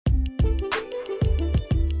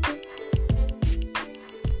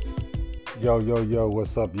Yo,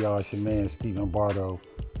 what's up, y'all? It's your man, Stephen Bardo,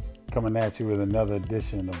 coming at you with another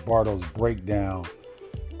edition of Bardo's Breakdown.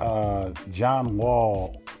 John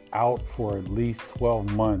Wall out for at least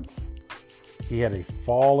 12 months. He had a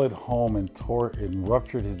fall at home and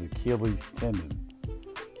ruptured his Achilles tendon.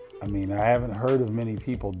 I mean, I haven't heard of many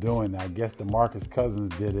people doing that. I guess DeMarcus Cousins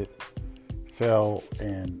did it, fell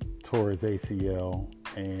and tore his ACL,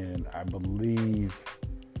 and I believe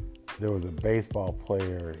there was a baseball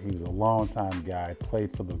player. He was a longtime guy,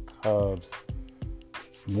 played for the Cubs.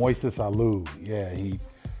 Moises Alou. Yeah, he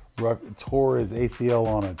tore his ACL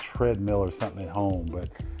on a treadmill or something at home. But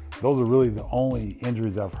those are really the only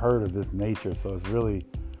injuries I've heard of this nature. So it's really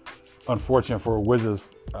unfortunate for a Wizards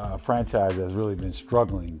franchise that's really been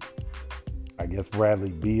struggling. I guess Bradley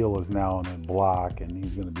Beal is now on the block, and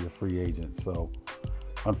he's going to be a free agent. So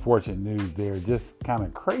unfortunate news there. Just kind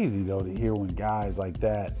of crazy, though, to hear when guys like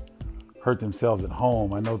that hurt themselves at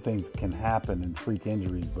home. I know things can happen in freak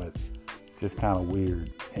injuries, but just kind of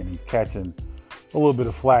weird. And he's catching a little bit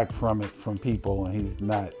of flack from people, and he's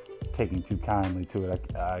not taking too kindly to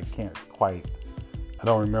it. I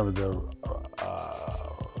don't remember the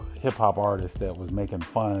hip-hop artist that was making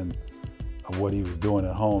fun of what he was doing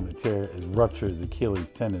at home to rupture his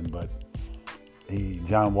Achilles tendon, but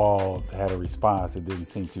John Wall had a response that didn't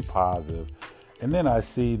seem too positive. And then I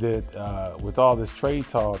see that with all this trade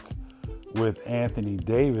talk with Anthony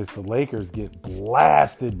Davis, the Lakers get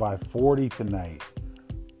blasted by 40 tonight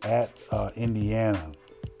at Indiana.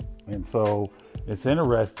 And so it's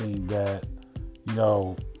interesting that,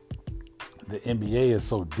 the NBA is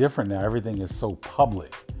so different now. Everything is so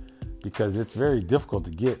public because it's very difficult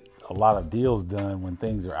to get a lot of deals done when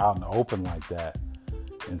things are out in the open like that.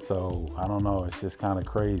 And so, I don't know, it's just kind of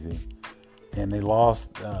crazy. And they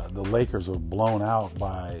lost, the Lakers were blown out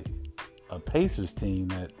by a Pacers team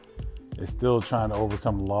that is still trying to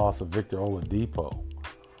overcome the loss of Victor Oladipo,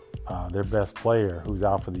 their best player, who's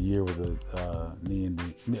out for the year with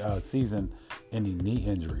a season-ending knee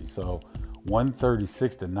injury. So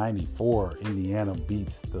 136-94, Indiana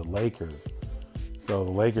beats the Lakers. So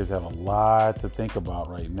the Lakers have a lot to think about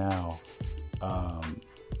right now.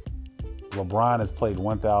 LeBron has played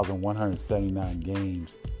 1,179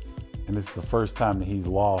 games, and this is the first time that he's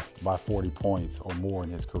lost by 40 points or more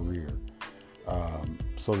in his career.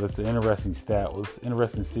 So that's an interesting stat. Well, it's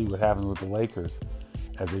interesting to see what happens with the Lakers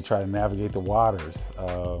as they try to navigate the waters.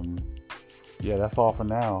 That's all for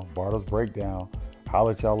now. Bardo's Breakdown.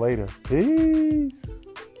 Holler at y'all later. Peace.